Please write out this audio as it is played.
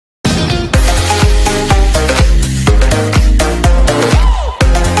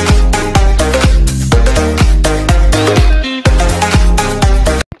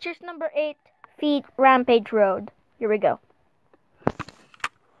ft.Rampage road. Here we go.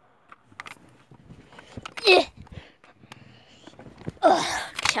 Ugh,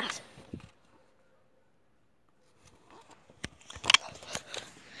 chat.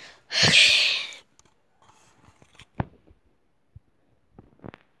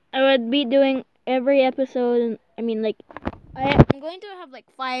 I would be doing every episode. I mean, like, I'm going to have like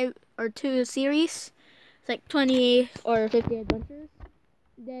 5 or 2 series. It's like 20 or 50 adventures.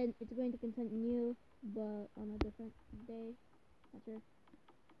 Then it's going to continue, but on a different day. Not sure.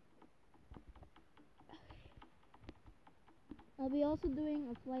 I'll be also doing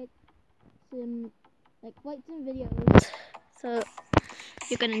a flight sim videos, so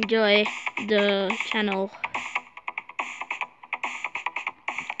you can enjoy the channel.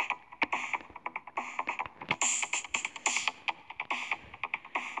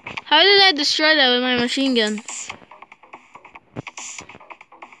 How did I destroy that with my machine gun?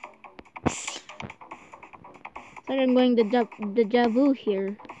 It's like I'm going deja vu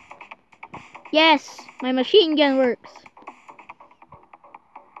here. Yes, my machine gun works.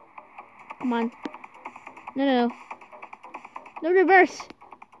 Come on. No. No reverse.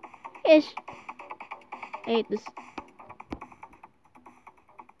 Ish. I hate this.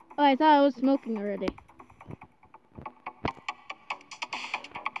 Oh, I thought I was smoking already.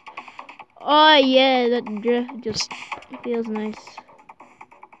 Oh yeah, that drift just feels nice.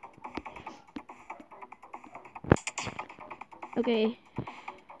 Okay.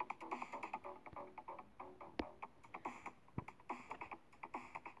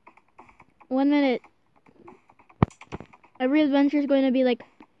 One minute. Every adventure is going to be like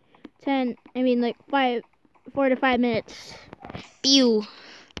 4 to 5 minutes. Pew.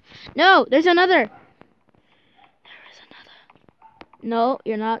 No, there's another. There is another. No,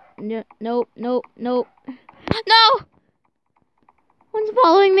 you're not. No. No! One's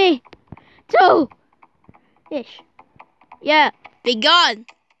following me. 2! Ish. Yeah. Be gone.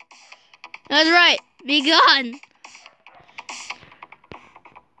 That's right. Be gone.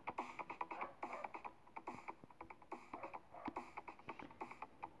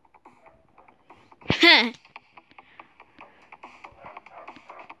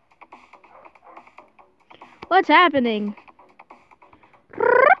 What's happening?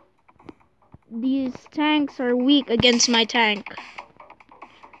 These tanks are weak against my tank.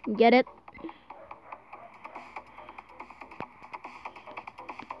 Get it?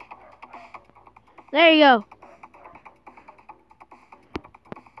 There you go.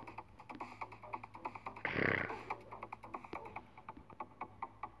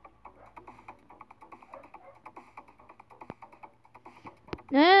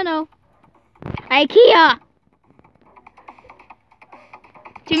 No. IKEA!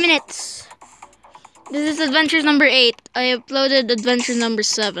 2 minutes. This is adventure number 8. I uploaded adventure number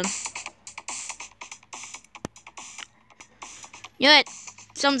 7. You know what?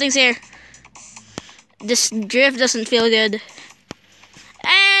 Something's here. This drift doesn't feel good.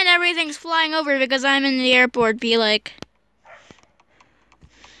 And everything's flying over because I'm in the airport. Be like,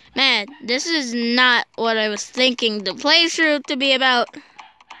 man, this is not what I was thinking the playthrough to be about.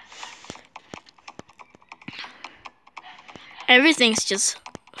 Everything's just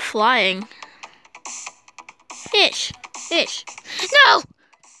flying. Ish. No!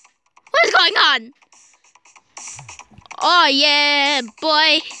 What is going on? Oh yeah,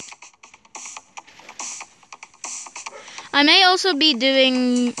 boy. I may also be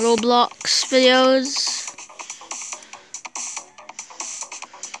doing Roblox videos.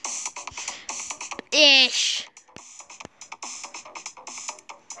 Ish.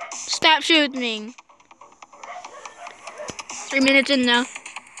 Stop shooting. 3 minutes in now.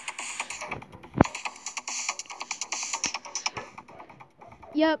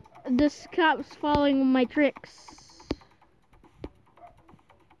 Yep, this cop's following my tricks.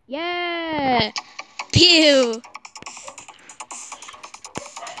 Yeah! Pew!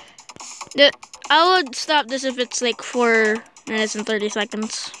 I would stop this if it's like 4 minutes and 30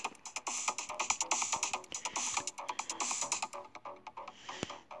 seconds.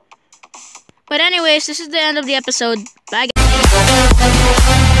 But anyways, this is the end of the episode.